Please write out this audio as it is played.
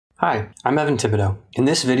Hi, I'm Evan Thibodeau. In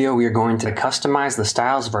this video, we are going to customize the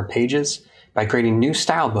styles of our pages by creating new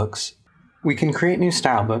style books. We can create new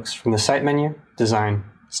style books from the Site menu, Design,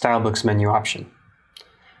 Style Books menu option.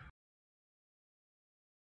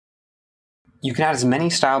 You can add as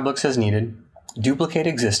many style books as needed, duplicate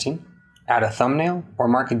existing, add a thumbnail, or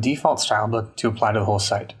mark a default style book to apply to the whole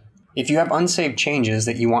site. If you have unsaved changes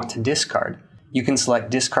that you want to discard, you can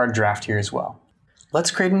select Discard Draft here as well. Let's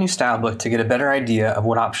create a new style book to get a better idea of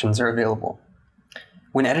what options are available.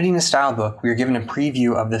 When editing a style book, we are given a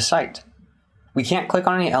preview of the site. We can't click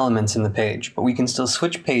on any elements in the page, but we can still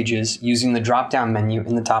switch pages using the drop-down menu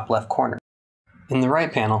in the top left corner. In the right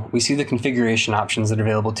panel, we see the configuration options that are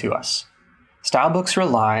available to us. Style books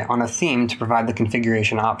rely on a theme to provide the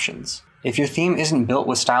configuration options. If your theme isn't built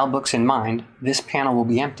with style books in mind, this panel will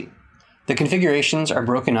be empty. The configurations are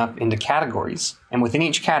broken up into categories, and within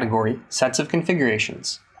each category, sets of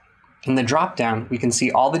configurations. In the drop-down, we can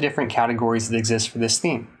see all the different categories that exist for this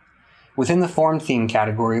theme. Within the Form Theme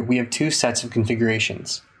category, we have two sets of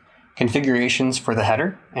configurations. Configurations for the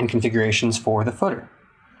header and configurations for the footer.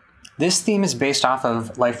 This theme is based off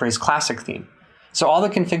of Liferay's Classic theme, so all the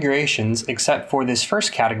configurations except for this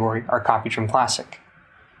first category are copied from Classic.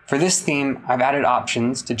 For this theme, I've added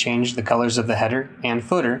options to change the colors of the header and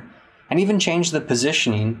footer, and even change the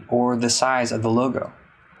positioning or the size of the logo.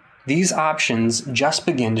 These options just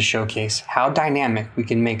begin to showcase how dynamic we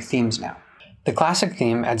can make themes now. The Classic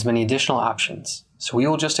theme adds many additional options, so we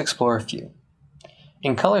will just explore a few.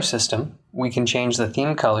 In Color System, we can change the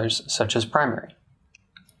theme colors such as primary.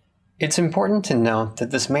 It's important to note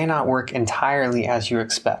that this may not work entirely as you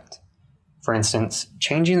expect. For instance,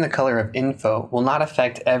 changing the color of info will not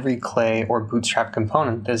affect every clay or bootstrap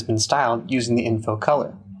component that has been styled using the info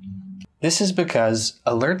color. This is because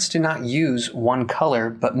alerts do not use one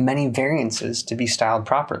color but many variances to be styled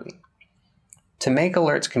properly. To make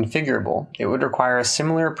alerts configurable, it would require a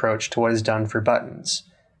similar approach to what is done for buttons,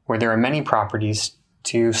 where there are many properties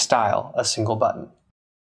to style a single button.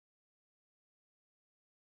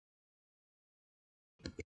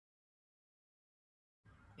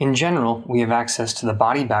 In general, we have access to the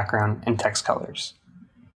body background and text colors.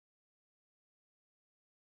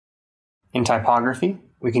 In typography,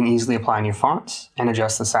 we can easily apply new fonts and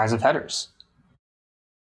adjust the size of headers.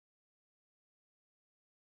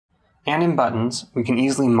 And in buttons, we can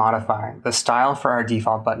easily modify the style for our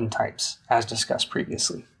default button types, as discussed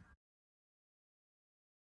previously.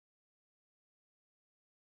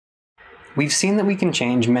 We've seen that we can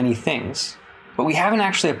change many things, but we haven't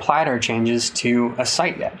actually applied our changes to a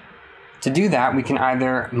site yet. To do that, we can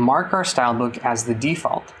either mark our style book as the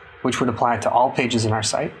default, which would apply to all pages in our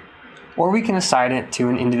site, or we can assign it to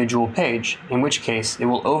an individual page, in which case it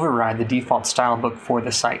will override the default style book for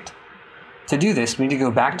the site. To do this, we need to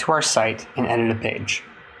go back to our site and edit a page.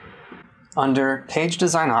 Under Page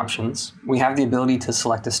Design Options, we have the ability to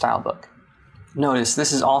select a style book. Notice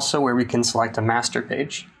this is also where we can select a master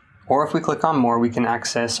page, or if we click on More, we can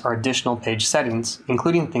access our additional page settings,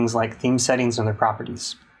 including things like theme settings and their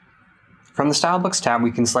properties. From the Style Books tab,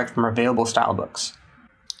 we can select from our available style books.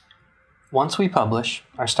 Once we publish,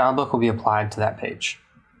 our style book will be applied to that page.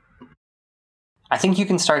 I think you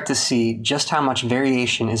can start to see just how much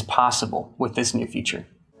variation is possible with this new feature.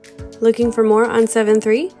 Looking for more on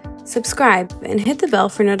 7.3? Subscribe and hit the bell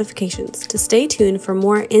for notifications to stay tuned for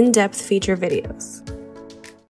more in-depth feature videos.